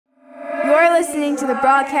listening to the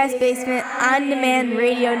Broadcast Basement On Demand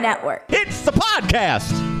Radio Network. It's the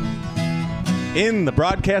podcast in the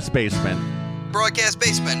Broadcast Basement.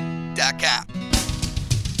 BroadcastBasement.com.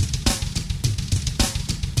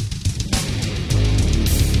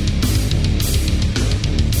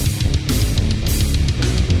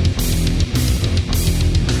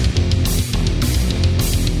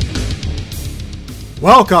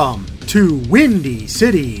 Welcome to Windy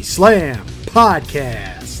City Slam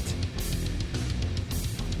Podcast.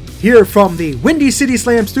 Here from the Windy City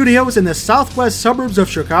Slam Studios in the southwest suburbs of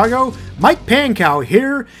Chicago, Mike Pankow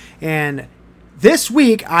here, and this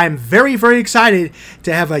week I'm very, very excited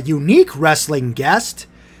to have a unique wrestling guest.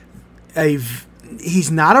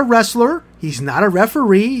 He's not a wrestler, he's not a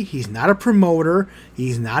referee, he's not a promoter,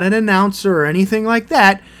 he's not an announcer or anything like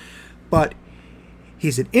that, but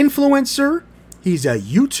he's an influencer. He's a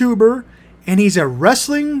YouTuber, and he's a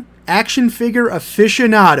wrestling action figure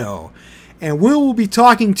aficionado. And we will be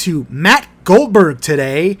talking to Matt Goldberg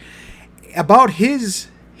today about his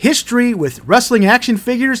history with wrestling action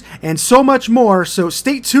figures and so much more. So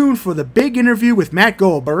stay tuned for the big interview with Matt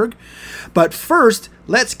Goldberg. But first,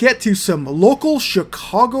 let's get to some local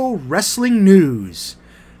Chicago wrestling news.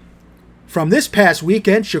 From this past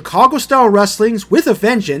weekend, Chicago-style wrestlings with a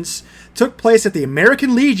vengeance took place at the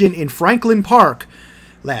American Legion in Franklin Park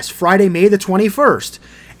last Friday, May the 21st.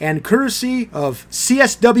 And courtesy of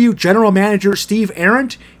CSW General Manager Steve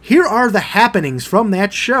Arendt, here are the happenings from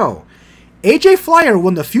that show. AJ Flyer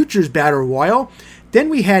won the Futures Battle Royal. Then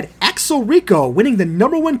we had Axel Rico winning the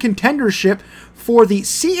 #1 contendership for the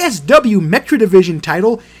CSW Metro Division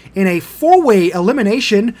title in a 4-way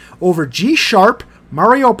elimination over G Sharp,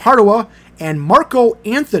 Mario Padua, and Marco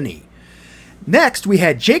Anthony. Next, we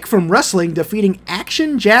had Jake from Wrestling defeating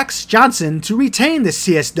Action Jax Johnson to retain the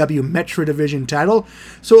CSW Metro Division title.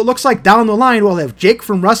 So it looks like down the line we'll have Jake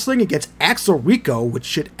from Wrestling against Axel Rico, which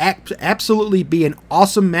should absolutely be an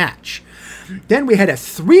awesome match. Then we had a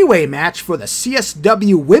 3-way match for the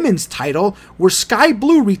CSW Women's title where Sky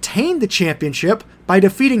Blue retained the championship by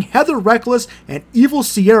defeating Heather Reckless and Evil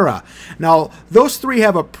Sierra. Now, those three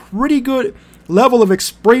have a pretty good level of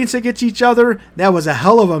experience against each other. That was a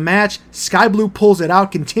hell of a match. Sky Blue pulls it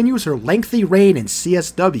out, continues her lengthy reign in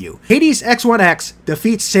CSW. Hades X1X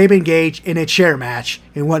defeats Sabin Gage in a chair match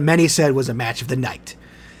in what many said was a match of the night.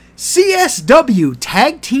 CSW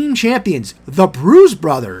Tag Team Champions, the Bruise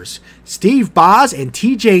Brothers, Steve Boz and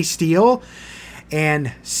TJ Steele,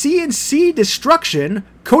 and CNC Destruction,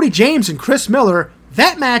 Cody James and Chris Miller.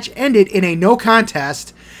 That match ended in a no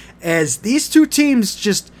contest as these two teams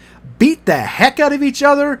just beat the heck out of each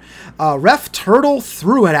other. Ref Turtle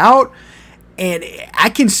threw it out, and I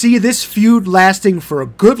can see this feud lasting for a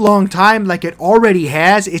good long time like it already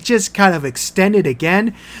has. It just kind of extended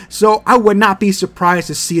again, so I would not be surprised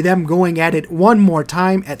to see them going at it one more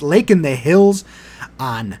time at Lake in the Hills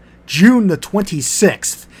on June the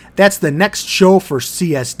 26th. That's the next show for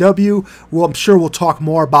CSW. Well, I'm sure we'll talk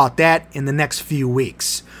more about that in the next few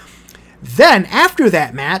weeks. Then, after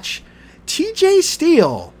that match, TJ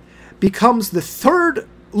Steele becomes the third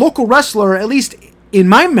local wrestler, at least in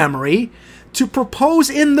my memory, to propose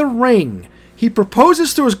in the ring. He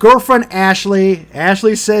proposes to his girlfriend, Ashley.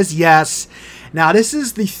 Ashley says yes. Now, this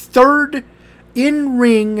is the third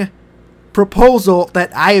in-ring proposal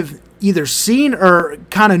that I've either seen or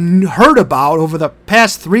kind of heard about over the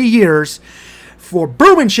past 3 years. For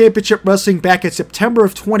Berwyn Championship Wrestling back in September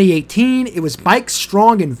of 2018, it was Mike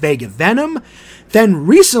Strong and Vega Venom. Then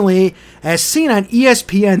recently, as seen on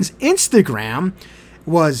ESPN's Instagram,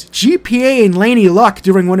 was GPA and Laney Luck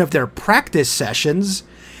during one of their practice sessions.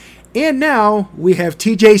 And now we have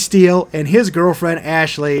TJ Steele and his girlfriend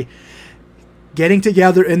Ashley getting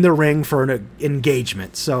together in the ring for an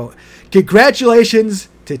engagement. So congratulations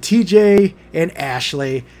to TJ and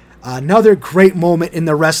Ashley. Another great moment in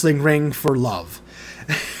the wrestling ring for love.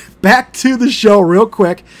 Back to the show real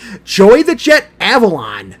quick. Joey the Jet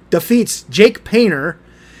Avalon defeats Jake Painter.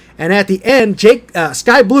 And at the end,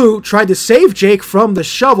 Sky Blue tried to save Jake from the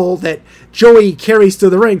shovel that Joey carries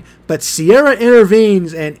to the ring. But Sierra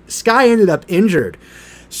intervenes and Sky ended up injured.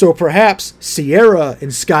 So perhaps Sierra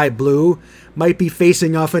and Sky Blue might be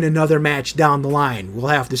facing off in another match down the line. We'll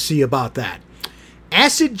have to see about that.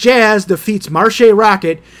 Acid Jazz defeats Marche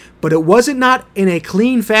Rocket, but it wasn't not in a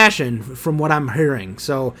clean fashion from what I'm hearing.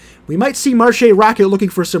 So we might see Marche Rocket looking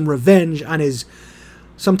for some revenge on his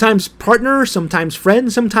sometimes partner, sometimes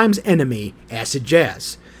friend, sometimes enemy, Acid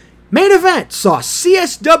Jazz. Main event saw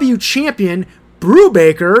CSW champion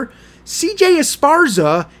Brubaker, CJ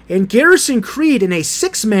Esparza, and Garrison Creed in a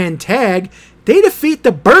 6-man tag. They defeat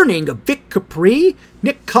the Burning of Vic Capri,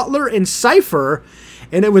 Nick Cutler, and Cypher.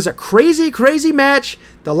 And it was a crazy, crazy match.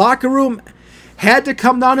 The locker room had to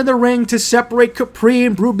come down to the ring to separate Capri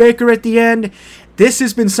and Brubaker at the end. This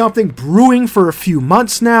has been something brewing for a few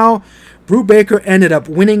months now. Brubaker ended up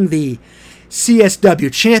winning the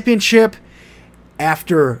CSW Championship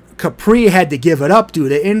after Capri had to give it up due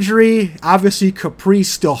to injury. Obviously,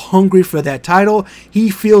 Capri's still hungry for that title. He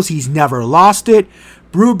feels he's never lost it.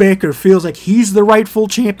 Brubaker feels like he's the rightful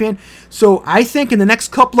champion. So I think in the next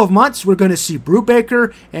couple of months, we're going to see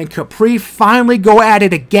Brubaker and Capri finally go at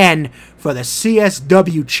it again for the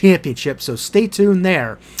CSW Championship. So stay tuned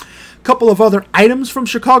there. A couple of other items from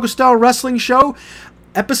Chicago Style Wrestling Show.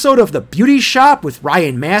 Episode of The Beauty Shop with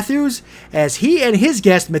Ryan Matthews, as he and his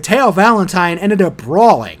guest Matteo Valentine ended up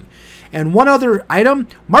brawling. And one other item,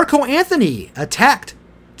 Marco Anthony attacked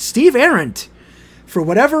Steve Arendt for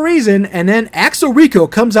whatever reason, and then Axel Rico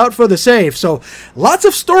comes out for the save. So lots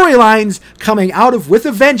of storylines coming out of With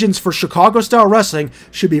a Vengeance for Chicago Style Wrestling.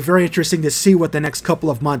 Should be very interesting to see what the next couple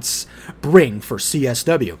of months bring for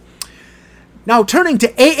CSW. Now turning to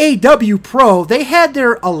AAW Pro, they had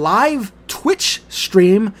their live Twitch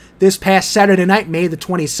stream this past Saturday night, May the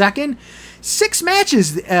 22nd. 6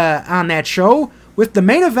 matches on that show, with the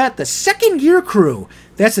main event, the Second Gear Crew.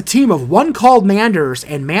 That's a team of One Called Manders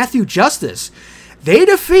and Matthew Justice. They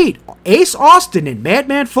defeat Ace Austin and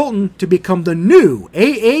Madman Fulton to become the new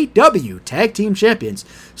AAW Tag Team Champions.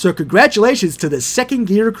 So congratulations to the Second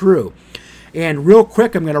Gear Crew. And real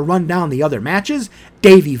quick, I'm going to run down the other matches.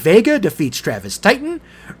 Davey Vega defeats Travis Titan.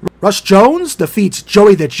 Russ Jones defeats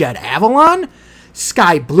Joey the Jet Avalon.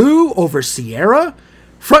 Sky Blue over Sierra.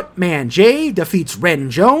 Frontman Jay defeats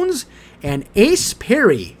Ren Jones. And Ace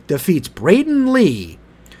Perry defeats Braden Lee.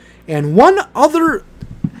 And one other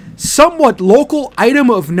somewhat local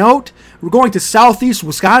item of note, we're going to southeast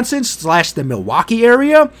Wisconsin / the Milwaukee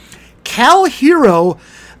area. Cal Hero,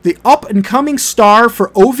 the up-and-coming star for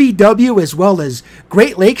OVW as well as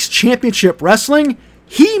Great Lakes Championship Wrestling,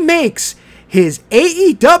 he makes his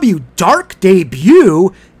AEW Dark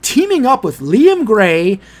debut, teaming up with Liam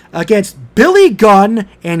Gray against Billy Gunn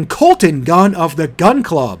and Colton Gunn of the Gun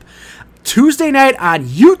Club. Tuesday night on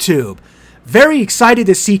YouTube. Very excited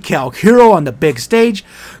to see Cal Hero on the big stage.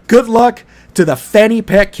 Good luck to the Fanny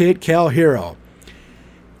Pack Kid Cal Hero.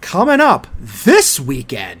 Coming up this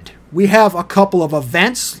weekend, we have a couple of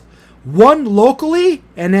events, one locally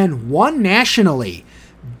and then one nationally.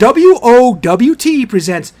 WOWT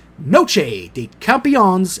presents Noche de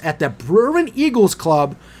Campeones at the Bruin Eagles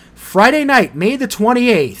Club Friday night, May the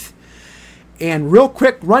 28th. And real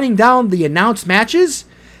quick, running down the announced matches,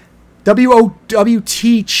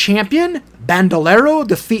 WOWT champion Bandolero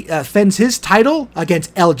defends his title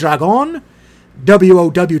against El Dragon.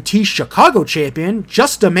 WOWT Chicago champion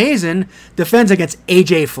Just Amazing defends against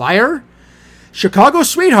AJ Flyer. Chicago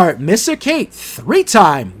sweetheart Missa Kate,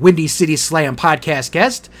 3-time Windy City Slam podcast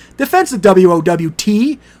guest, defends the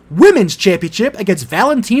WOWT Women's Championship against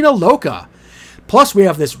Valentina Loca. Plus, we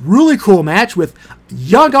have this really cool match with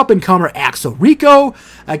young up-and-comer Axel Rico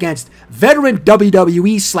against veteran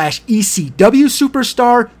WWE / ECW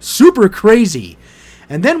superstar Super Crazy.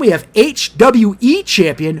 And then we have HWE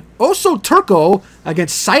champion Oso Turco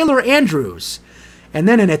against Siler Andrews. And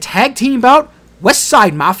then in a tag team bout, West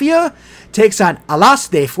Side Mafia takes on Alas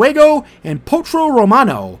de Fuego and Potro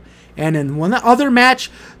Romano. And in one other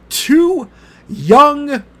match, 2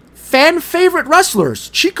 young fan-favorite wrestlers,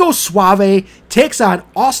 Chico Suave takes on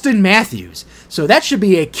Austin Matthews. So that should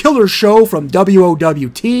be a killer show from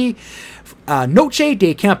WOWT. Noche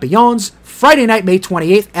de Campeones, Friday night, May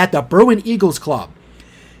 28th at the Bruin Eagles Club.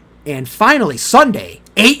 And finally, Sunday,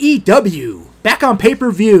 AEW, back on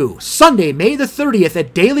pay-per-view, Sunday, May the 30th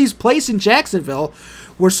at Daly's Place in Jacksonville,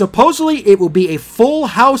 where supposedly it will be a full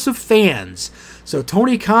house of fans. So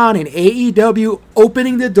Tony Khan and AEW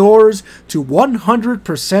opening the doors to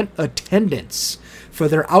 100% attendance for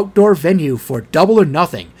their outdoor venue for Double or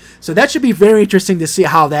Nothing. So that should be very interesting to see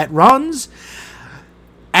how that runs.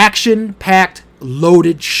 Action-packed,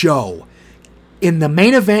 loaded show. In the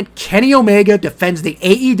main event, Kenny Omega defends the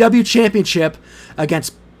AEW Championship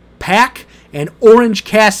against Pac and Orange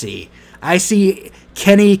Cassidy. I see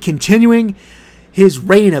Kenny continuing his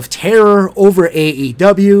reign of terror over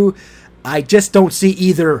AEW. I just don't see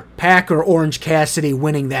either Pac or Orange Cassidy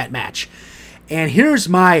winning that match. And here's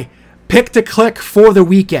my pick to click for the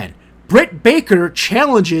weekend. Britt Baker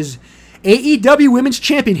challenges AEW Women's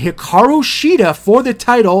Champion Hikaru Shida for the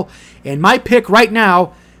title. And my pick right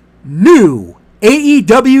now, new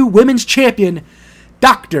AEW Women's Champion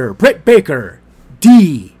Dr. Britt Baker,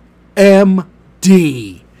 DMD.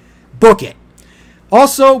 Book it.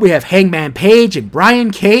 Also, we have Hangman Page and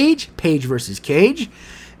Brian Cage, Page versus Cage.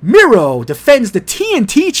 Miro defends the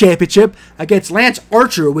TNT Championship against Lance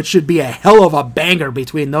Archer, which should be a hell of a banger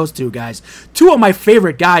between those two guys. Two of my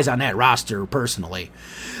favorite guys on that roster, personally.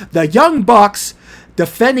 The Young Bucks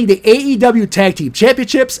defending the AEW Tag Team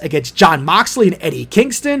Championships against Jon Moxley and Eddie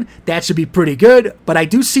Kingston. That should be pretty good, but I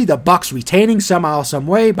do see the Bucks retaining somehow, some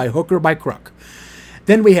way, by hook or by crook.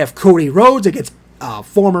 Then we have Cody Rhodes against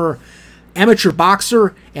former amateur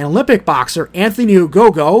boxer and Olympic boxer Anthony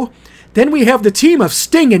Ogogo. Then we have the team of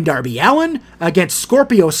Sting and Darby Allin against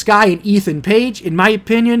Scorpio Sky and Ethan Page. In my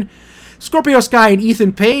opinion, Scorpio Sky and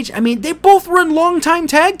Ethan Page, I mean, they both were in long-time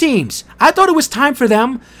tag teams. I thought it was time for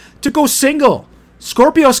them to go single.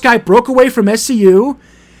 Scorpio Sky broke away from SCU,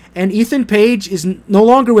 and Ethan Page is no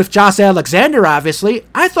longer with Josh Alexander, obviously.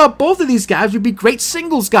 I thought both of these guys would be great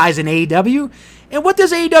singles guys in AEW. And what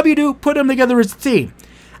does AEW do? Put them together as a team.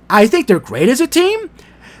 I think they're great as a team.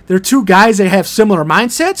 They're two guys that have similar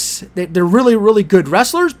mindsets. They're really, really good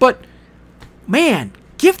wrestlers, but man,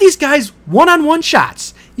 give these guys one-on-one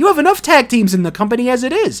shots. You have enough tag teams in the company as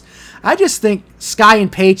it is. I just think Sky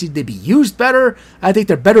and Page need to be used better. I think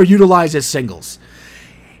they're better utilized as singles.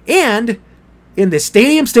 And in the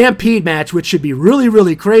Stadium Stampede match, which should be really,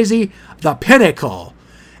 really crazy, the Pinnacle.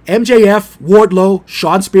 MJF, Wardlow,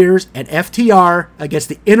 Shawn Spears, and FTR against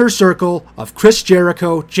the Inner Circle of Chris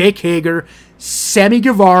Jericho, Jake Hager, Sammy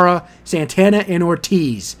Guevara, Santana, and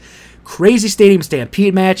Ortiz. Crazy Stadium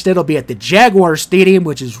Stampede match. That'll be at the Jaguar Stadium,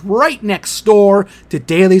 which is right next door to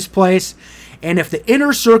Daly's place. And if the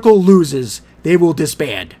Inner Circle loses, they will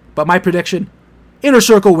disband. But my prediction, Inner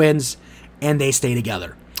Circle wins, and they stay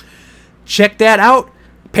together. Check that out.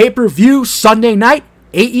 Pay-per-view Sunday night,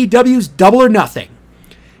 AEW's Double or Nothing.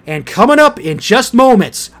 And coming up in just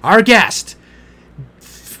moments, our guest,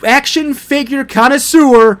 action figure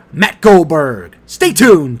connoisseur Matt Goldberg. Stay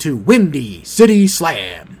tuned to Windy City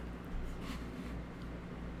Slam.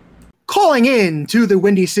 Calling in to the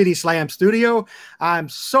Windy City Slam studio. I'm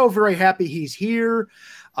so very happy he's here.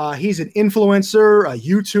 He's an influencer, a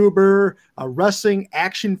YouTuber, a wrestling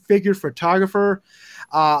action figure photographer.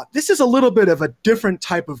 This is a little bit of a different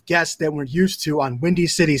type of guest than we're used to on Windy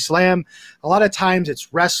City Slam. A lot of times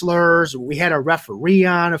it's wrestlers. We had a referee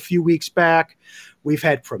on a few weeks back. We've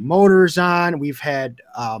had promoters on. We've had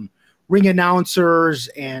ring announcers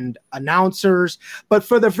and announcers. But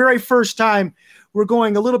for the very first time, we're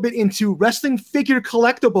going a little bit into wrestling figure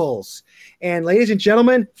collectibles. And ladies and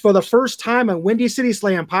gentlemen, for the first time on Windy City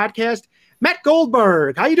Slam podcast, Matt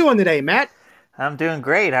Goldberg. How you doing today, Matt? I'm doing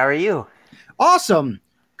great. How are you? Awesome.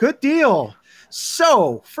 Good deal.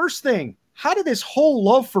 So, first thing, how did this whole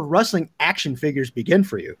love for wrestling action figures begin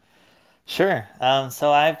for you? Sure.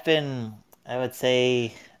 So I've been, I would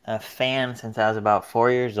say, a fan since I was about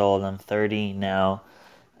 4 years old. I'm 30 now.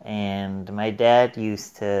 And my dad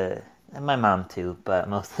used to, and my mom too, but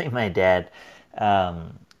mostly my dad,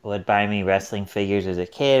 would buy me wrestling figures as a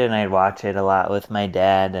kid, and I'd watch it a lot with my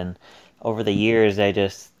dad. And over the years, I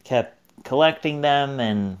just kept collecting them,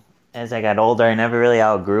 and as I got older, I never really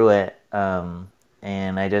outgrew it,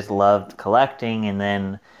 and I just loved collecting. And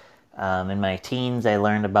then in my teens, I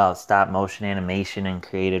learned about stop-motion animation and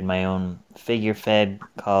created my own figure fed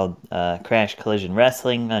called Crash Collision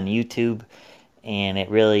Wrestling on YouTube, and it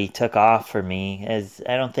really took off for me, as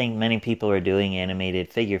I don't think many people were doing animated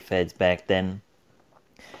figure feds back then.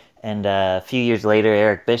 And a few years later,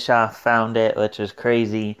 Eric Bischoff found it, which was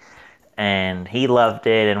crazy. And he loved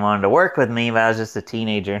it and wanted to work with me, but I was just a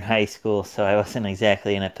teenager in high school, so I wasn't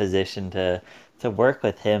exactly in a position to work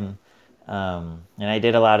with him. And I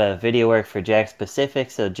did a lot of video work for Jakks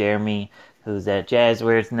Pacific, so Jeremy, who's at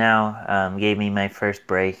Jazzwares now, gave me my first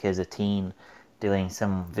break as a teen doing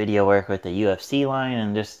some video work with the UFC line,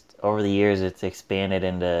 and just over the years it's expanded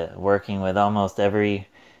into working with almost every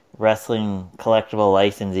wrestling collectible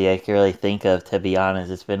licensee I can really think of, to be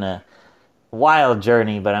honest. It's been a wild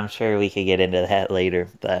journey, but I'm sure we could get into that later.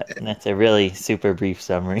 But that's a really super brief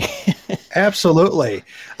summary. Absolutely.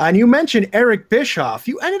 And you mentioned Eric Bischoff.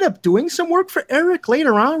 You ended up doing some work for Eric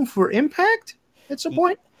later on for Impact at some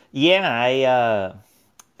point? Yeah,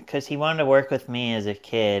 because he wanted to work with me as a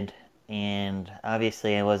kid, and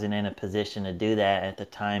obviously I wasn't in a position to do that at the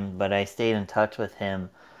time, but I stayed in touch with him.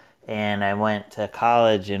 And I went to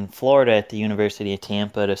college in Florida at the University of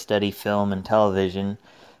Tampa to study film and television,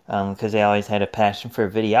 because I always had a passion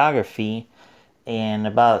for videography. And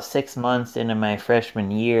about 6 months into my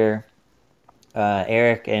freshman year,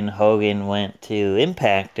 Eric and Hogan went to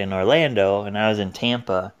Impact in Orlando, and I was in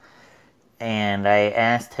Tampa. And I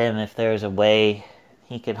asked him if there was a way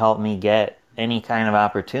he could help me get any kind of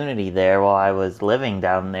opportunity there while I was living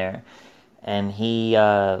down there. And he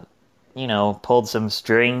pulled some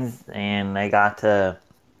strings, and I got to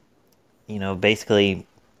basically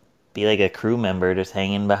be like a crew member, just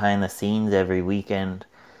hanging behind the scenes every weekend.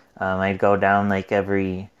 I'd go down like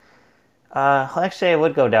actually I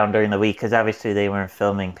would go down during the week because obviously they weren't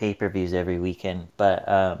filming pay-per-views every weekend.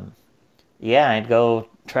 But yeah, I'd go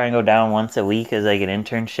try and go down once a week as like an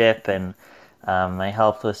internship, and I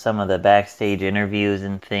helped with some of the backstage interviews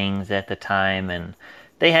and things at the time, and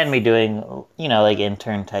they had me doing, like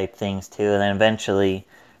intern type things too. And then eventually,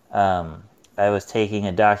 I was taking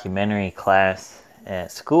a documentary class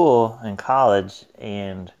at school in college,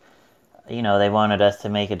 and they wanted us to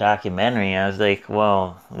make a documentary. I was like,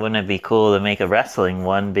 well, wouldn't it be cool to make a wrestling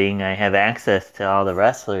one, being I have access to all the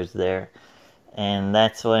wrestlers there? And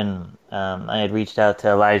that's when I had reached out to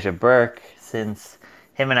Elijah Burke, since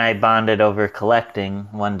him and I bonded over collecting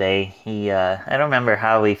one day. I don't remember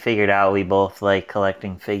how we figured out we both like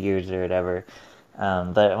collecting figures or whatever,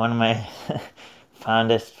 but one of my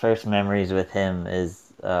fondest first memories with him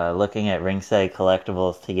is looking at Ringside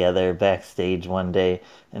Collectibles together backstage one day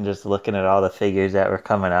and just looking at all the figures that were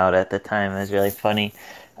coming out at the time. It was really funny.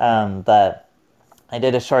 But I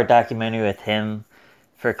did a short documentary with him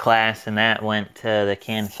for class, and that went to the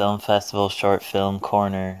Cannes Film Festival Short Film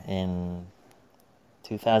Corner in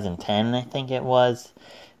 2010, I think it was.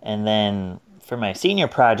 And then for my senior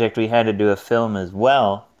project, we had to do a film as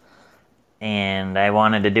well. And I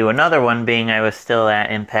wanted to do another one, being I was still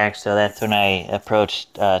at Impact, so that's when I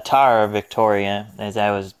approached Tara Victoria, as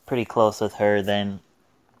I was pretty close with her then.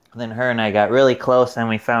 Then her and I got really close, and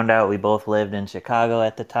we found out we both lived in Chicago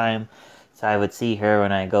at the time. So I would see her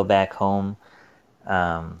when I go back home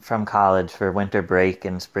from college for winter break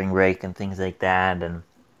and spring break and things like that. And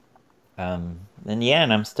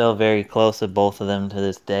I'm still very close with both of them to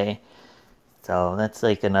this day. So that's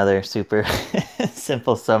like another super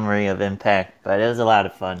simple summary of Impact, but it was a lot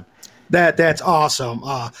of fun. That's awesome.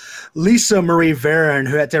 Lisa Marie Varon,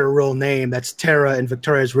 who had her real name, that's Tara and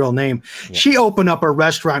Victoria's real name. Yeah. She opened up a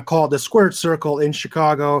restaurant called the Squared Circle in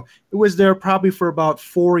Chicago. It was there probably for about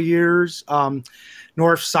 4 years,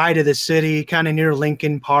 north side of the city, kind of near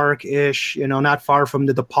Lincoln Park-ish, not far from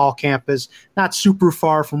the DePaul campus, not super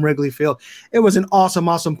far from Wrigley Field. It was an awesome,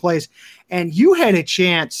 awesome place. And you had a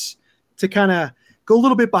chance to kind of go a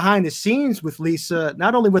little bit behind the scenes with Lisa,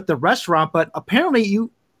 not only with the restaurant, but apparently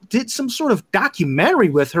you did some sort of documentary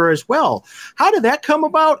with her as well. How did that come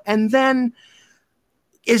about? And then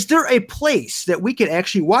is there a place that we could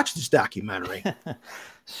actually watch this documentary?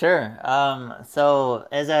 Sure. So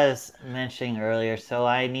as I was mentioning earlier, so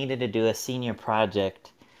I needed to do a senior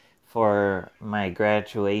project for my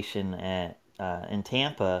graduation in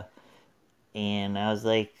Tampa. And I was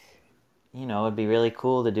like, it'd be really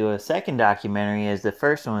cool to do a second documentary, as the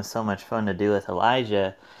first one was so much fun to do with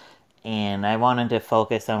Elijah. And I wanted to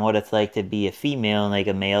focus on what it's like to be a female in like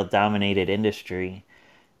a male-dominated industry.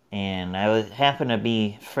 And I happened to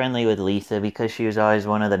be friendly with Lisa because she was always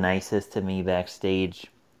one of the nicest to me backstage.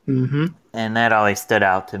 Mm-hmm. And that always stood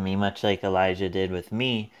out to me, much like Elijah did with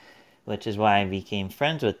me, which is why I became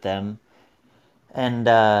friends with them. And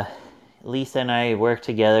Lisa and I worked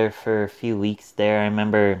together for a few weeks there. I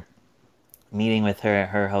remember meeting with her at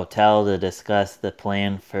her hotel to discuss the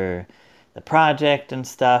plan for the project and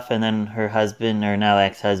stuff, and then her husband, or now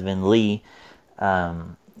ex-husband, Lee,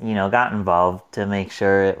 got involved to make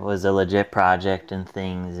sure it was a legit project and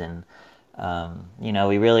things, and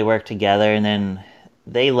we really worked together. And then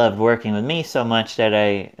they loved working with me so much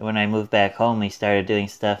that when I moved back home, we started doing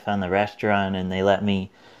stuff on the restaurant, and they let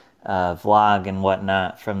me vlog and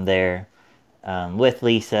whatnot from there with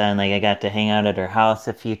Lisa, and like I got to hang out at her house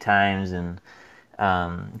a few times and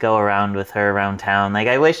go around with her around town. Like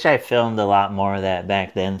I wish I filmed a lot more of that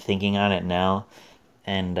back then, thinking on it now.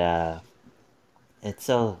 And it's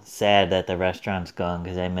so sad that the restaurant's gone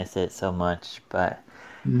because I miss it so much. But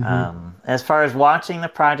as far as watching the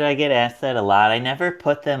project, I get asked that a lot. I never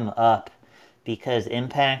put them up because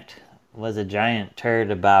Impact was a giant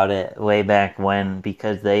turd about it way back when,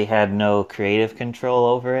 because they had no creative control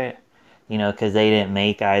over it. Because they didn't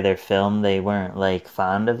make either film. They weren't like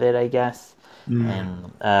fond of it, I guess.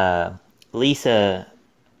 And Lisa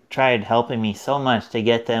tried helping me so much to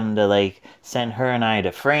get them to like send her and I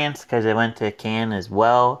to France, because I went to Cannes as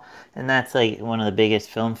well, and that's like one of the biggest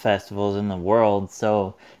film festivals in the world.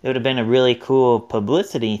 So it would have been a really cool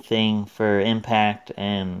publicity thing for Impact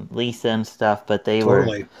and Lisa and stuff, but they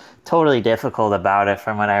were totally difficult about it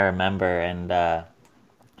from what I remember. And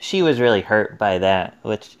she was really hurt by that,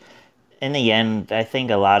 which in the end, I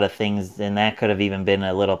think a lot of things, and that could have even been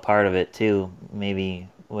a little part of it too, maybe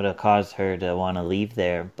would have caused her to want to leave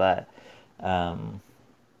there. But I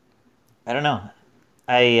don't know.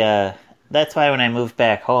 That's why when I moved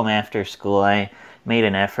back home after school, I made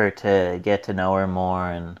an effort to get to know her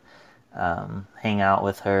more and hang out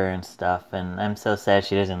with her and stuff. And I'm so sad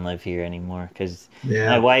she doesn't live here anymore because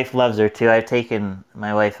my wife loves her too. I've taken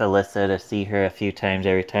my wife Alyssa to see her a few times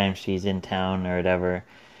every time she's in town or whatever.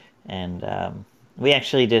 And we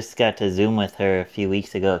actually just got to Zoom with her a few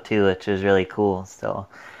weeks ago too, which was really cool. So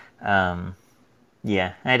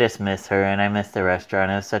yeah, I just miss her and I miss the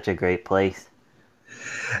restaurant. It was such a great place.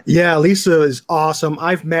 Yeah, Lisa is awesome.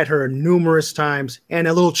 I've met her numerous times. And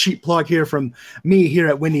a little cheap plug here from me here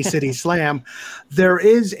at Windy City Slam. There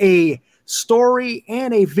is a story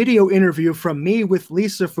and a video interview from me with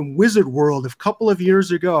Lisa from Wizard World a couple of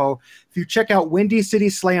years ago. If you check out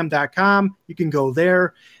windycityslam.com, you can go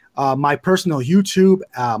there. My personal YouTube,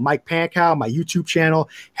 Mike Pankow, my YouTube channel,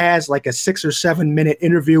 has like a 6 or 7 minute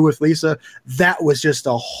interview with Lisa. That was just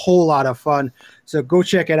a whole lot of fun. So go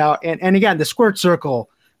check it out. And again, the Squirt Circle,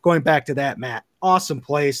 going back to that, Matt, awesome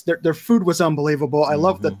place. Their food was unbelievable. I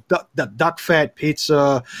love the duck fat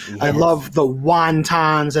pizza. Yes. I love the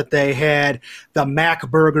wontons that they had. The Mac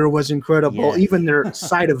burger was incredible. Yes. Even their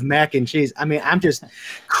side of mac and cheese. I mean, I'm just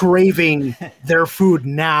craving their food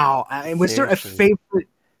now. Was there a favorite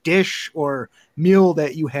dish or meal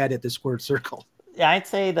that you had at the Squirt Circle? Yeah, I'd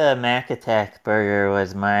say the Mac Attack burger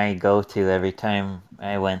was my go-to every time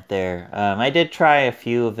I went there. I did try a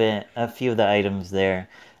few of the items there.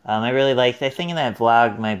 I really liked, I think in that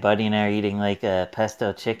vlog, my buddy and I are eating like a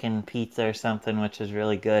pesto chicken pizza or something, which is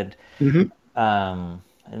really good. Mm-hmm.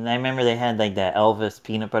 And I remember they had like that Elvis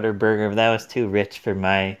peanut butter burger, but that was too rich for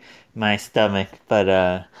my stomach. But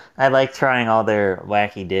I like trying all their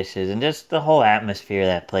wacky dishes, and just the whole atmosphere of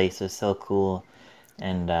that place was so cool.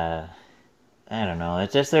 And I don't know,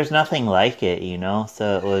 it's just, there's nothing like it, you know?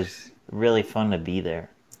 So it was really fun to be there.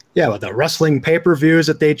 Yeah, with the wrestling pay-per-views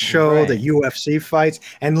that they'd show, right. The UFC fights.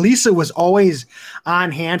 And Lisa was always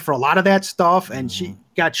on hand for a lot of that stuff, and she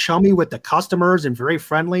got chummy with the customers and very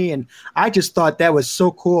friendly. And I just thought that was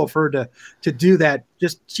so cool of her to do that.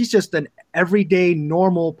 She's just an everyday,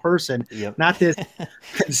 normal person, not this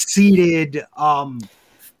conceited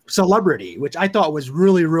celebrity, which I thought was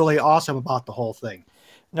really, really awesome about the whole thing.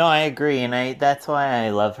 No, I agree, and that's why I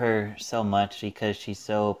love her so much, because she's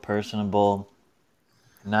so personable,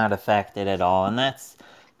 not affected at all, and that's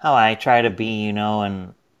how I try to be, you know,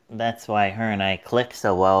 and that's why her and I click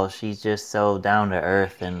so well. She's just so down to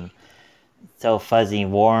earth and so fuzzy,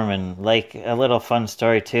 warm, and like a little fun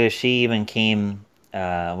story too. She even came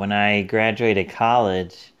when I graduated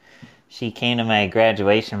college. She came to my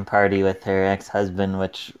graduation party with her ex-husband,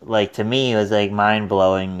 which, like, to me was like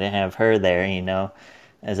mind-blowing to have her there, you know,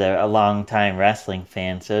 as a long-time wrestling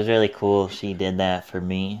fan. So it was really cool she did that for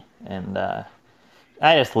me, and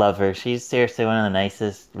I just love her. She's seriously one of the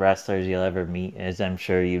nicest wrestlers you'll ever meet, as I'm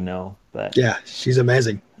sure you know. But yeah, she's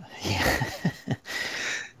amazing. Yeah.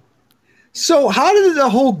 So how did the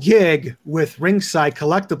whole gig with Ringside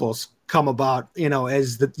Collectibles come about, you know,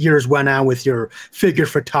 as the years went on with your figure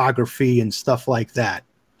photography and stuff like that?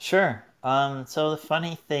 Sure. So the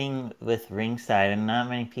funny thing with Ringside, and not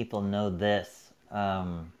many people know this, I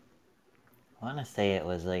want to say it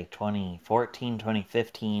was like 2014,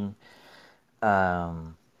 2015.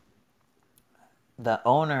 The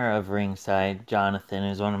owner of Ringside, Jonathan,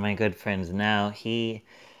 is one of my good friends now. He,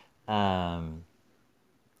 I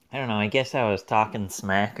don't know, I guess I was talking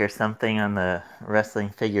smack or something on the wrestling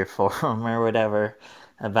figure forum or whatever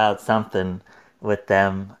about something with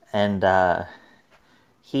them, and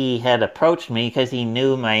he had approached me because he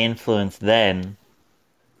knew my influence then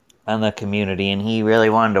on the community, and he really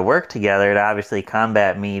wanted to work together to obviously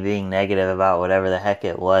combat me being negative about whatever the heck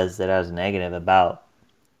it was that I was negative about.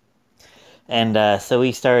 And so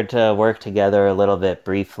we started to work together a little bit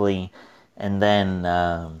briefly, and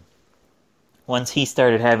then once he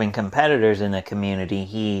started having competitors in the community,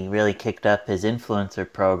 he really kicked up his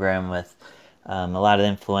influencer program with a lot of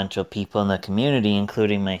influential people in the community,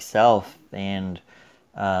 including myself, and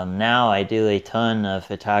now I do a ton of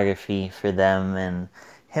photography for them, and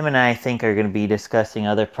him and I think are going to be discussing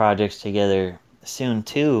other projects together soon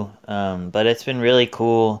too. But it's been really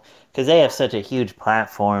cool because they have such a huge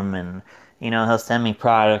platform, and you know, he'll send me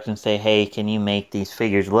product and say, "Hey, can you make these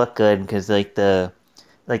figures look good?" Because like the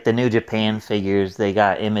New Japan figures, they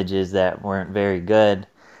got images that weren't very good,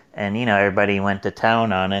 and you know, everybody went to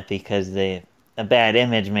town on it because a bad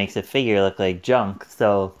image makes a figure look like junk.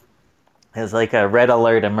 So it was like a red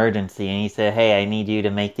alert emergency, and he said, "Hey, I need you to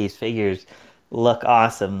make these figures look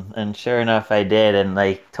awesome." And sure enough, I did, and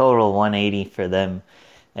like total 180 for them,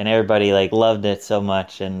 and everybody like loved it so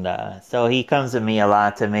much. And so he comes to me a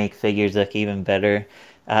lot to make figures look even better.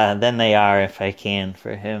 than they are if I can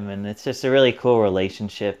for him. And it's just a really cool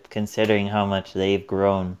relationship considering how much they've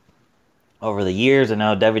grown over the years and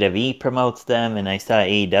how WWE promotes them, and I saw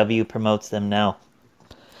AEW promotes them now.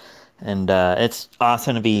 And it's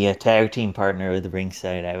awesome to be a tag team partner with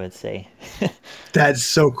Ringside, I would say. That's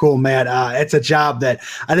so cool, man. It's a job that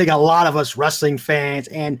I think a lot of us wrestling fans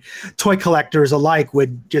and toy collectors alike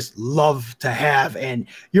would just love to have. And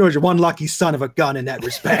you're one lucky son of a gun in that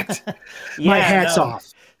respect. My hat's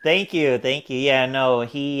off. Thank you. Yeah, no,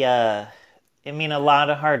 a lot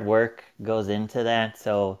of hard work goes into that.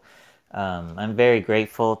 So I'm very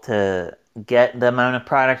grateful to get the amount of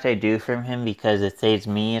product I do from him because it saves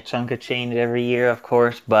me a chunk of change every year, of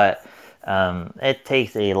course, but it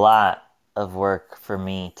takes a lot of work for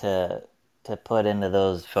me to put into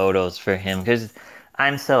those photos for him because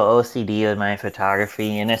I'm so OCD with my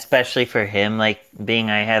photography, and especially for him, like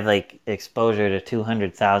I have like exposure to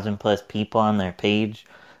 200,000 plus people on their page.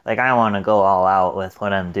 Like I want to go all out with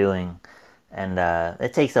what I'm doing, and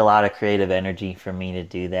it takes a lot of creative energy for me to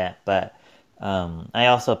do that, but I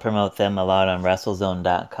also promote them a lot on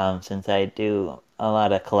WrestleZone.com since I do a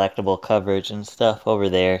lot of collectible coverage and stuff over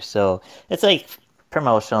there. So it's like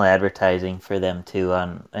promotional advertising for them too,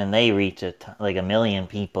 and they reach like 1 million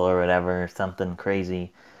people or whatever, something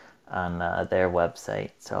crazy on their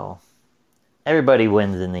website. So everybody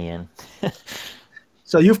wins in the end.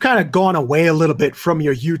 So you've kind of gone away a little bit from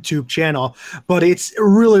your YouTube channel, but it's a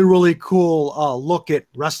really, really cool look at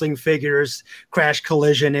wrestling figures, Crash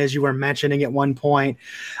Collision, as you were mentioning at one point,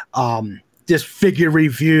 just figure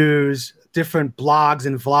reviews, different blogs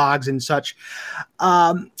and vlogs and such.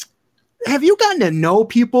 Have you gotten to know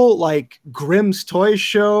people like Grimm's Toy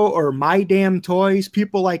Show or My Damn Toys,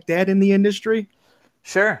 people like that in the industry?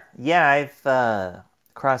 Sure. Yeah, I've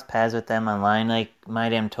crossed paths with them online. Like My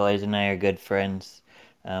Damn Toys and I are good friends.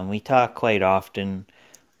 We talk quite often,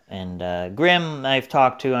 and Grimm I've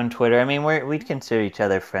talked to on Twitter. I mean, we'd consider each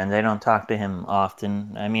other friends. I don't talk to him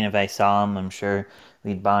often. I mean, if I saw him, I'm sure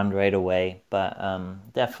we'd bond right away. But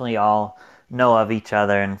definitely all know of each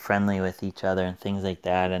other and friendly with each other and things like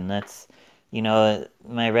that. And that's,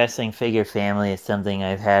 my wrestling figure family is something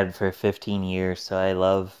I've had for 15 years. So I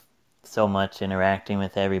love so much interacting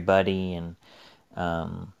with everybody, and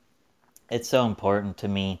it's so important to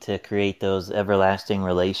me to create those everlasting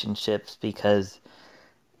relationships because,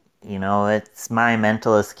 it's my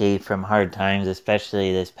mental escape from hard times,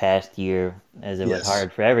 especially this past year as it was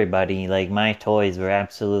hard for everybody. Like my toys were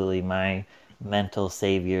absolutely my mental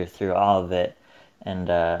savior through all of it. And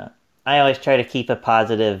I always try to keep a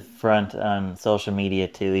positive front on social media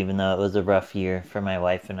too, even though it was a rough year for my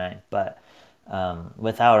wife and I. But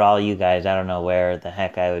without all you guys, I don't know where the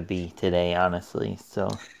heck I would be today, honestly. So...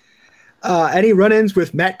 any run-ins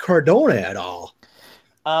with Matt Cardona at all?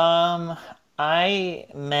 I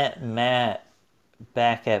met Matt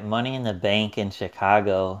back at Money in the Bank in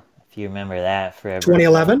Chicago, if you remember that. Forever.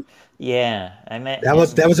 2011? Yeah, I met that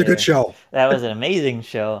was a good show. That was an amazing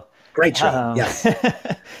show. Great show. Yes.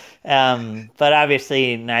 But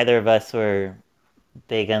obviously neither of us were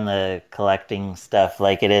big on the collecting stuff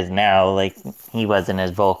like it is now. Like he wasn't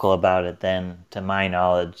as vocal about it then, to my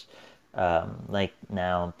knowledge. Like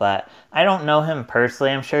now, but I don't know him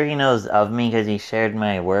personally. I'm sure he knows of me because he shared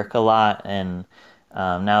my work a lot, and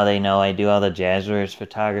now they know I do all the Jazzwares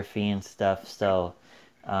photography and stuff. So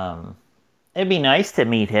it'd be nice to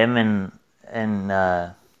meet him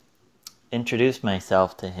and introduce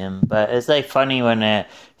myself to him. But it's like funny when at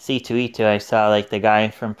C2E2 I saw like the guy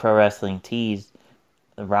from Pro Wrestling Tees,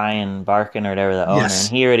 Ryan Barkin or whatever, the owner, and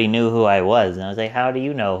he already knew who I was, and I was like, how do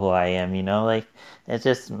you know who I am? Like it's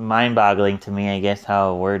just mind-boggling to me, I guess,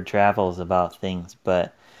 how word travels about things.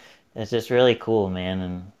 But it's just really cool,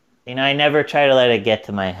 man. And I never try to let it get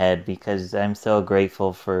to my head because I'm so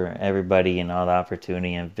grateful for everybody and all the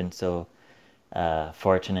opportunity I've been so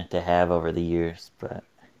fortunate to have over the years. But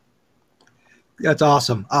that's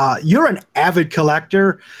awesome. You're an avid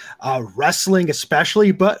collector, wrestling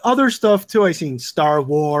especially, but other stuff too. I've seen Star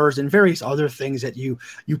Wars and various other things that you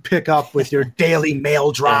pick up with your daily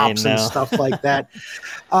mail drops and stuff like that.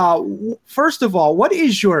 First of all, what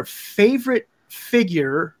is your favorite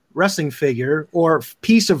wrestling figure, or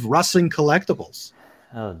piece of wrestling collectibles?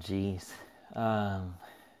 Oh, geez.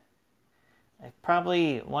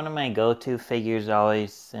 Probably one of my go-to figures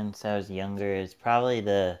always since I was younger is probably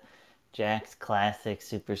the Jakks Classic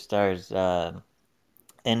Superstars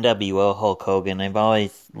NWO Hulk Hogan. I've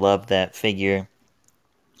always loved that figure.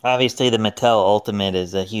 Obviously, the Mattel Ultimate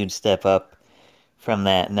is a huge step up from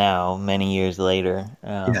that now, many years later.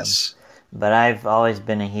 Yes. But I've always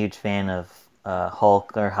been a huge fan of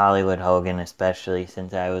Hulk or Hollywood Hogan, especially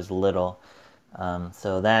since I was little.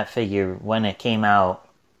 So that figure, when it came out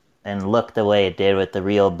and looked the way it did with the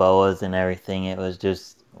real boas and everything, it was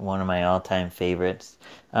just one of my all-time favorites.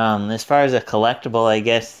 As far as a collectible, I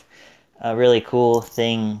guess a really cool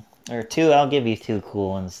thing, or two, I'll give you two cool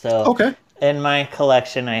ones. So Okay. in my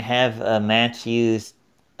collection, I have a match-used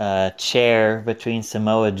chair between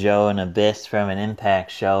Samoa Joe and Abyss from an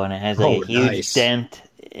Impact show, and it has like a huge nice. dent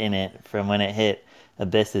in it from when it hit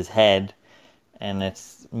Abyss's head. And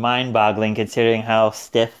it's mind-boggling considering how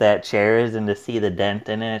stiff that chair is, and to see the dent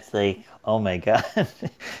in it, it's like, oh my god.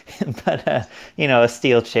 But a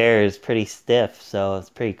steel chair is pretty stiff, so it's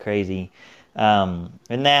pretty crazy. And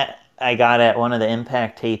that I got at one of the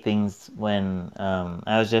Impact tapings when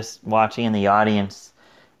I was just watching in the audience,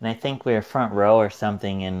 and I think we were front row or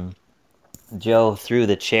something, and Joe threw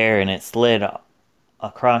the chair and it slid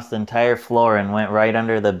across the entire floor and went right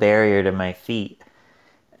under the barrier to my feet.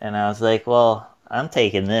 And I was like, well, I'm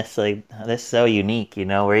taking this. Like, this is so unique, where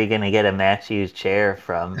are you going to get a match-used chair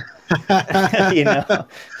from? So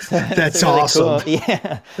That's really awesome. cool.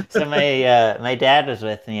 Yeah. So my dad was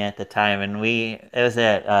with me at the time, and it was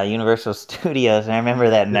at Universal Studios, and I remember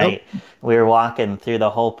that night we were walking through the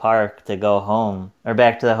whole park to go home, or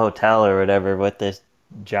back to the hotel or whatever, with this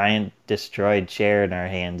giant destroyed chair in our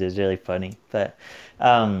hands. It was really funny. But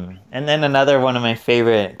and then another one of my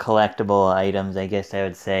favorite collectible items, I guess I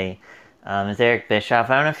would say, is Eric Bischoff.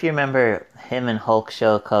 I don't know if you remember him and Hulk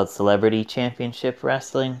show called Celebrity Championship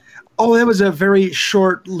Wrestling. Oh, that was a very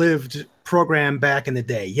short-lived program back in the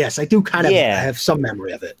day. Yes, I do kind of have some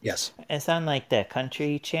memory of it. Yes. It's on like the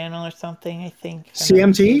Country Channel or something, I think.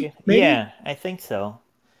 CMT, maybe? Yeah, I think so.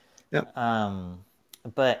 Yep.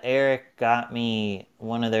 But Eric got me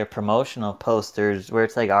one of their promotional posters where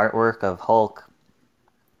it's like artwork of Hulk,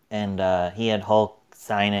 and he had Hulk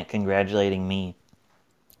sign it congratulating me.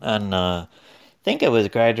 And I think it was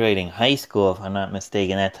graduating high school, if I'm not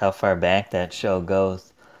mistaken. That's how far back that show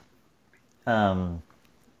goes.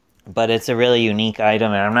 But it's a really unique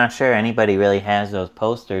item, and I'm not sure anybody really has those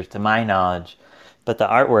posters, to my knowledge. But the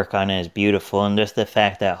artwork on it is beautiful, and just the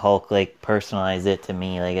fact that Hulk personalized it to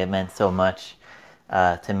me, it meant so much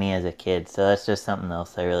to me as a kid. So that's just something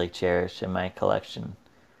else I really cherish in my collection.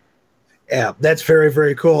 Yeah, that's very,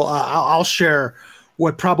 very cool. I'll share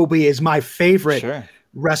what probably is my favorite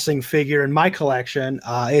wrestling figure in my collection.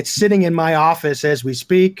 It's sitting in my office as we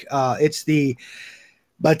speak. It's the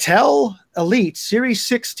Mattel Elite Series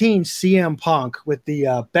 16 CM Punk with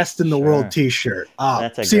the Best in the World t-shirt.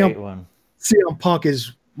 That's a great one. CM Punk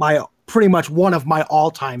is pretty much one of my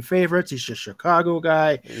all-time favorites. He's a Chicago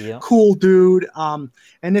guy, cool dude.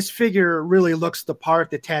 And this figure really looks the part.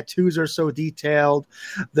 The tattoos are so detailed.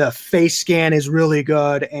 The face scan is really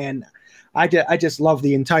good. And I just love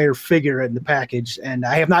the entire figure in the package, and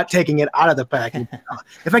I have not taken it out of the package.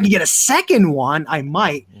 If I could get a second one, I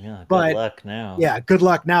might. Yeah, good luck now. Yeah, good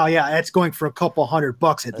luck now. Yeah, it's going for a couple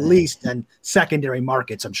 $100 at least, and secondary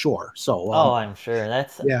markets, I'm sure. So. I'm sure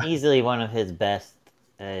that's easily one of his best,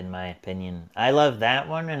 in my opinion. I love that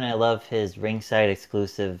one, and I love his ringside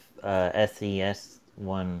exclusive SES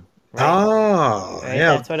one. Right? Oh, right?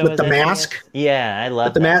 That's what it with was, the mask. Yeah, I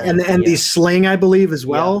love the mask and the sling, I believe, as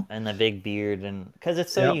well. Yeah, and the big beard, and because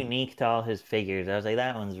it's so unique to all his figures, I was like,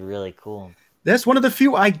 that one's really cool. That's one of the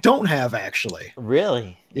few I don't have, actually.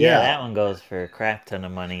 Really? Yeah, that one goes for a crap ton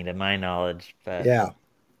of money, to my knowledge. But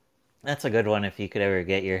that's a good one if you could ever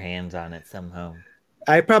get your hands on it somehow.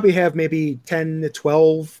 I probably have maybe 10 to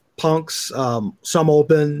 12 Punks, some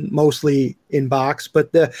open, mostly in box,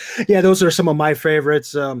 but those are some of my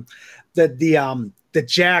favorites. The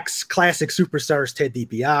Jakks Classic Superstars Ted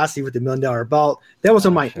DiBiase with the $1 million belt. That was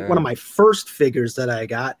one of my first figures that I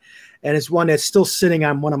got, and it's one that's still sitting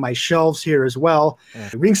on one of my shelves here as well.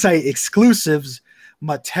 Ringside exclusives.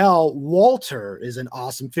 Mattel Walter is an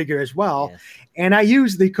awesome figure as well. Yes. And I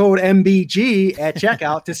use the code MBG at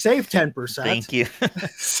checkout to save 10%. Thank you.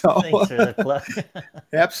 So thanks for the plug.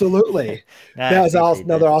 Absolutely. That was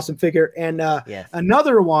another awesome figure. And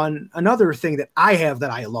another thing that I have that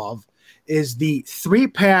I love is the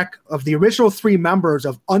 3-pack of the original 3 members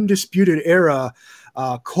of Undisputed Era,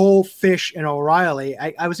 Cole, Fish, and O'Reilly.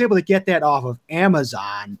 I was able to get that off of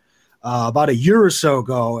Amazon about a year or so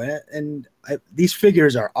ago, and these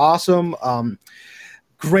figures are awesome.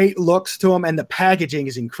 Great looks to them, and the packaging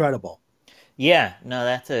is incredible. Yeah, no,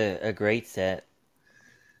 that's a great set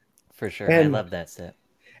for sure. I love that set.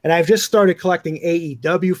 And I've just started collecting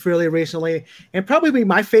AEW fairly recently, and probably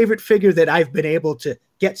my favorite figure that I've been able to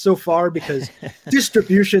get so far, because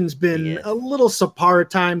distribution's been a little subpar at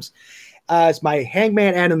times. as my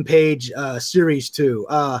Hangman Adam Page series 2.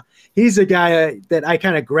 He's a guy that I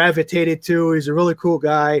kind of gravitated to. He's a really cool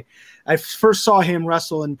guy. I first saw him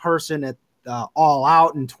wrestle in person at All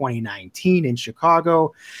Out in 2019 in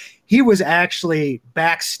Chicago. He was actually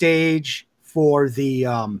backstage for the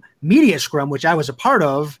media scrum, which I was a part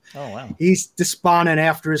of. Oh, wow. He's despondent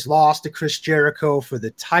after his loss to Chris Jericho for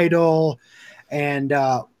the title. And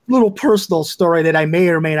little personal story that I may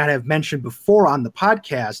or may not have mentioned before on the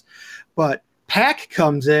podcast, but Pac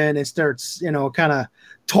comes in and starts, kind of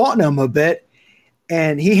taunting him a bit.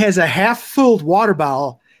 And he has a half-filled water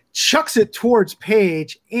bottle, chucks it towards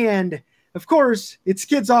Page, and of course, it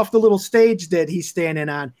skids off the little stage that he's standing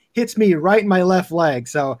on, hits me right in my left leg.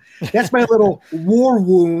 So that's my little war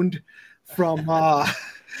wound from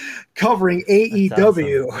covering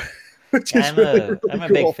AEW. Awesome. Which is really I'm a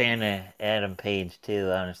cool. big fan of Adam Page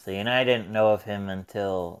too, honestly. And I didn't know of him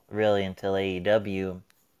until AEW.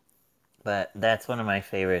 But that's one of my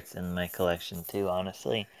favorites in my collection too,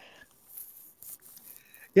 honestly.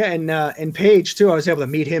 Yeah, and Page too. I was able to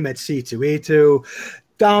meet him at C2E2.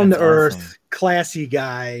 Down to earth, awesome. Classy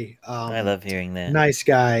guy. I love hearing that. Nice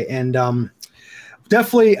guy, and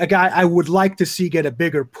definitely a guy I would like to see get a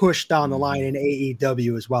bigger push down the line in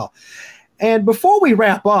AEW as well. And before we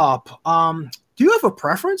wrap up, do you have a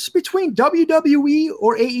preference between WWE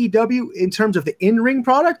or AEW in terms of the in-ring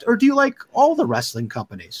product, or do you like all the wrestling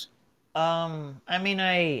companies? I mean,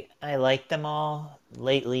 I like them all.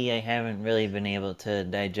 Lately, I haven't really been able to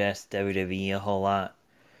digest WWE a whole lot.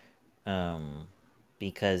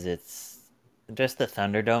 Because it's just the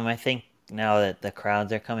Thunderdome. I think now that the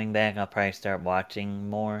crowds are coming back, I'll probably start watching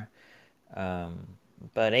more.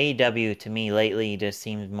 But AEW to me lately just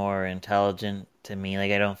seems more intelligent to me.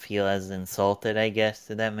 Like I don't feel as insulted, I guess,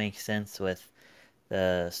 if that makes sense, with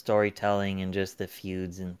the storytelling and just the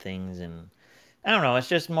feuds and things. And I don't know, it's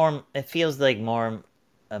just more, it feels like a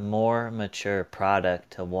more mature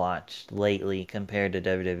product to watch lately compared to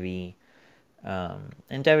WWE.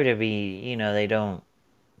 And WWE, they don't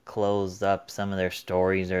close up some of their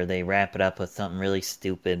stories, or they wrap it up with something really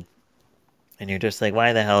stupid, and you're just like,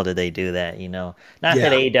 why the hell did they do that? Not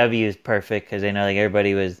that AEW is perfect, because I know like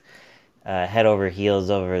everybody was head over heels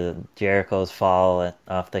over Jericho's fall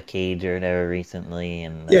off the cage or whatever recently,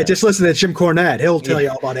 and just listen to Jim Cornette. He'll tell you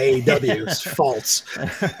all about AEW's faults.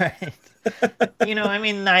 Right. I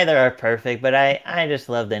mean, neither are perfect, but I just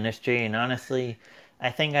love the industry, and honestly, I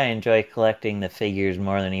think I enjoy collecting the figures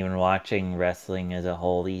more than even watching wrestling as a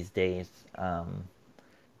whole these days.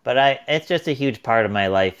 But it's just a huge part of my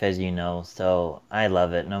life, as you know, so I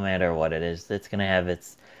love it no matter what it is. It's going to have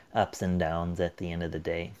its ups and downs at the end of the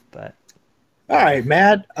day. But all right,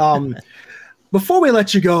 Matt. Before we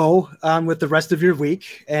let you go with the rest of your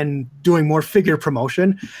week and doing more figure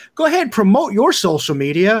promotion, go ahead, promote your social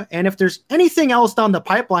media. And if there's anything else down the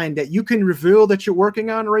pipeline that you can reveal that you're working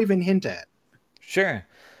on or even hint at. Sure.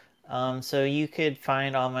 So you could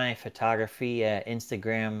find all my photography at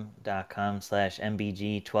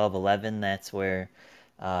instagram.com/mbg1211. That's where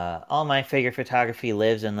all my figure photography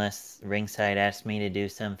lives, unless Ringside asks me to do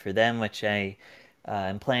some for them, which I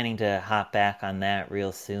am planning to hop back on that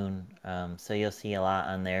real soon. So you'll see a lot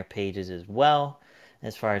on their pages as well.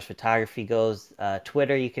 As far as photography goes,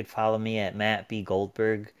 Twitter, you could follow me at Matt B.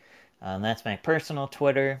 Goldberg. That's my personal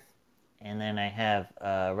Twitter. And then I have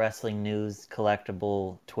Wrestling News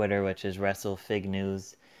collectible Twitter, which is WrestleFig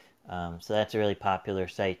News. So that's a really popular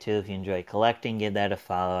site too. If you enjoy collecting, give that a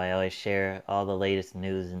follow. I always share all the latest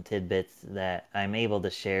news and tidbits that I'm able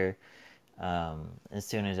to share as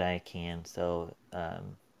soon as I can. So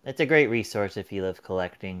it's a great resource if you love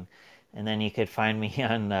collecting. And then you could find me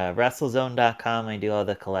on WrestleZone.com. I do all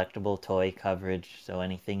the collectible toy coverage. So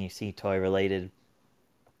anything you see toy related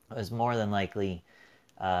is more than likely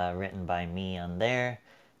written by me on there.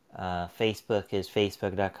 Facebook is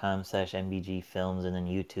facebook.com/mbgfilms, and then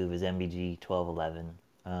YouTube is mbg1211.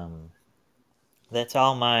 That's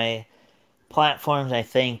all my platforms, I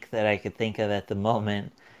think, that I could think of at the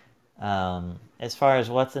moment. As far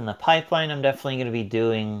as what's in the pipeline, I'm definitely going to be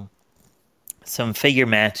doing some figure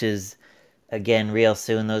matches again real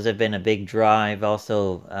soon. Those have been a big draw. I've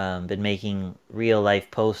also been making real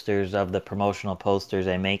life posters of the promotional posters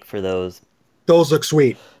I make for those. Those look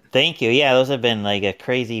sweet. Thank you. Yeah, those have been like a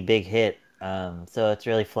crazy big hit. So it's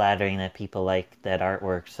really flattering that people like that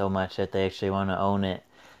artwork so much that they actually want to own it.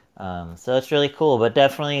 So it's really cool, but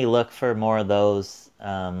definitely look for more of those.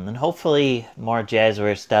 And hopefully more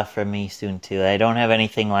Jazzware stuff from me soon too. I don't have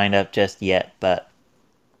anything lined up just yet, but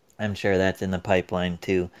I'm sure that's in the pipeline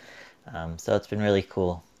too. So it's been really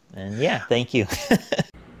cool. And yeah, thank you.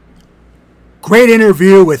 Great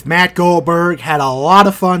interview with Matt Goldberg. Had a lot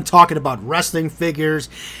of fun talking about wrestling figures.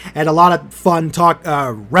 Had a lot of fun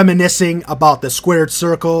reminiscing about the Squared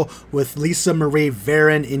Circle with Lisa Marie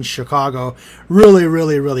Varon in Chicago. Really,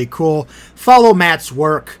 really, really cool. Follow Matt's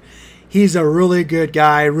work. He's a really good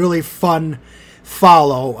guy. Really fun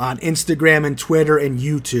follow on Instagram and Twitter and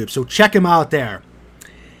YouTube. So check him out there.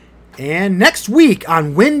 And next week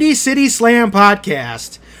on Windy City Slam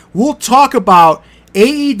Podcast, we'll talk about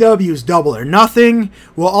AEW's Double or Nothing.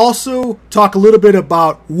 We'll also talk a little bit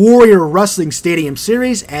about Warrior Wrestling Stadium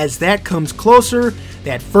Series as that comes closer.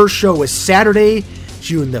 That first show is Saturday,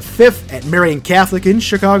 June the 5th at Marian Catholic in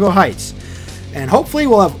Chicago Heights. And hopefully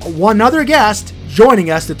we'll have one other guest joining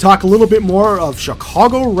us to talk a little bit more of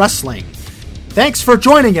Chicago wrestling. Thanks for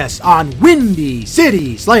joining us on Windy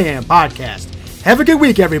City Slam Podcast. Have a good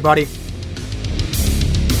week, everybody.